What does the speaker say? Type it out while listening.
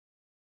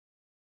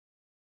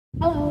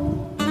Hello.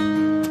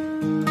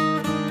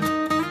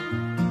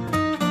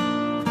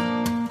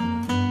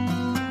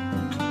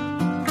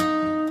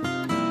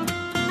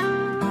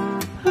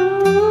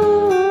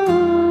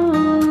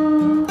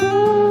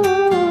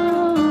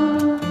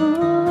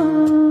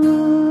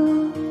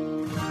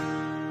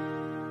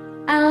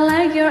 I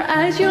like your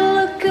eyes, you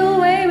look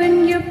away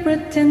when you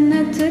pretend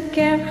not to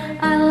care.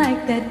 I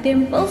like that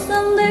dimples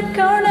on the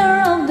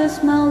corner of the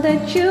smile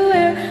that you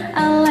wear.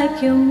 I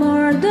like you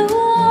more than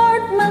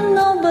word, man,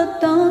 no,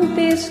 but don't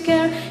be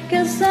scared,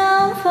 'cause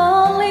I'm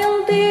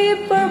falling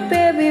deeper,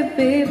 baby,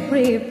 be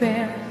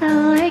prepared. I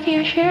like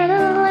your shirt,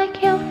 I like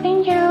your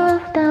finger,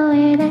 love the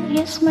way that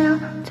you smell.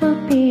 To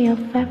be your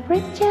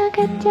favorite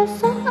jacket, just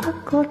so I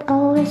could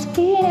always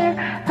be there.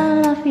 I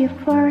love you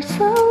for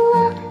so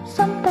long,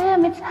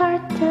 sometimes it's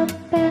hard to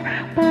bear,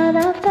 but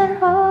after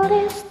all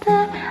this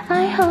time,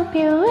 I hope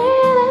you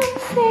will and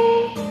see.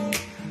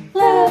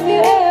 Love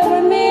you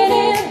every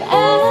minute,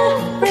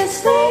 every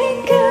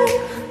second.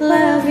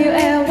 Love you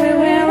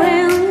everywhere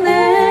and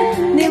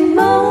any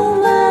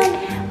moment.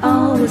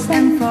 Always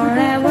and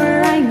forever,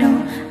 I know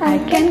I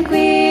can't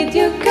quit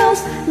you,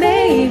 'cause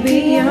baby,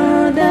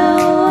 you're the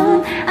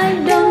one. I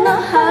don't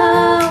know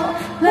how.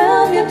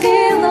 Love you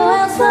till the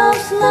last of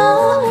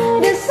snow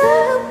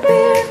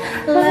disappears.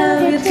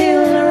 Love you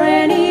till the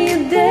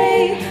rainy day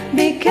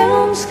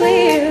becomes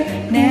clear.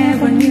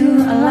 Never knew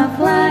a love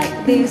like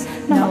this.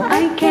 No,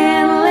 I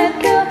can't let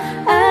go.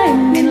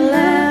 I'm in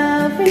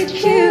love with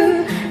you,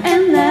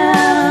 and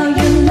now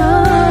you know.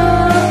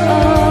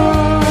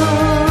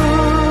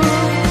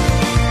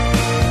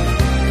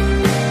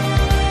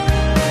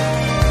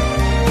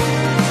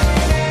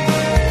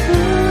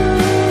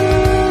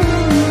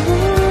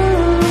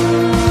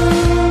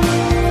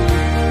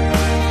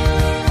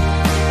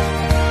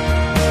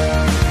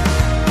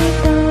 Like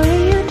the way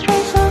you try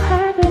so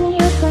hard when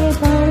you play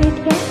ball with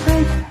your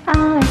friends. I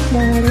like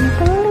the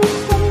little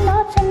little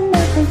notes and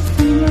the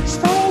reason you're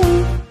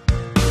styling.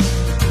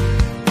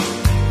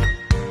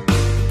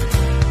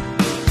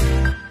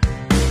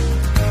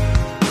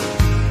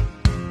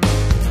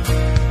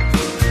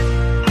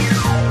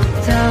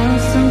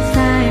 Thousand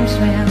times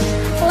when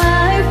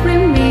life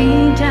bring me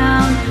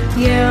down,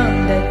 you're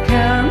the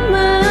calm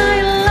my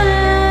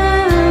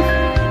life.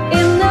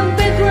 In the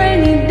big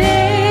rainy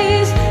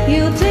days,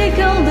 you take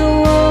all the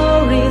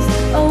worries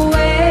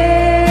away.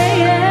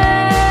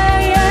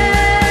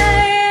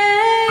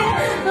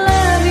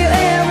 Love you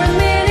every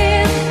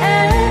minute,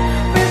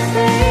 every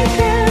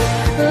second.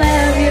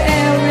 Love you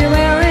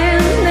everywhere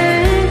and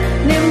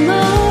any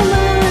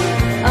moment.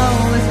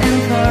 Always and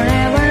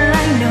forever,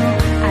 I know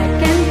I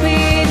can't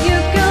beat you,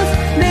 'cause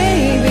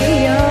baby,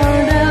 you're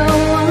the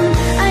one.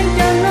 I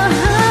don't know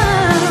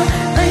how.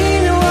 In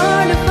the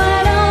world, the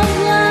fight of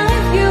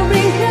life, you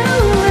bring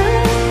color.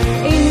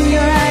 In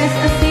your eyes,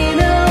 I see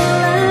the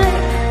light.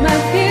 My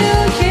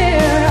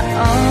future,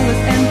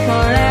 always and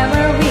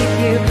forever with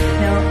you.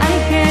 No, I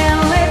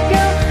can't let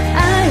go.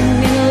 I'm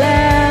in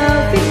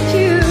love with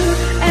you,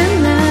 and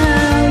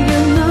now you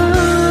know.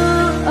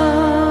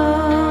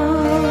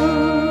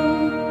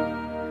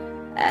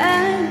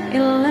 I'm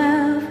in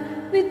love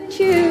with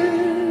you,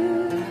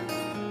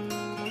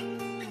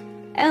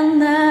 and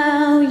now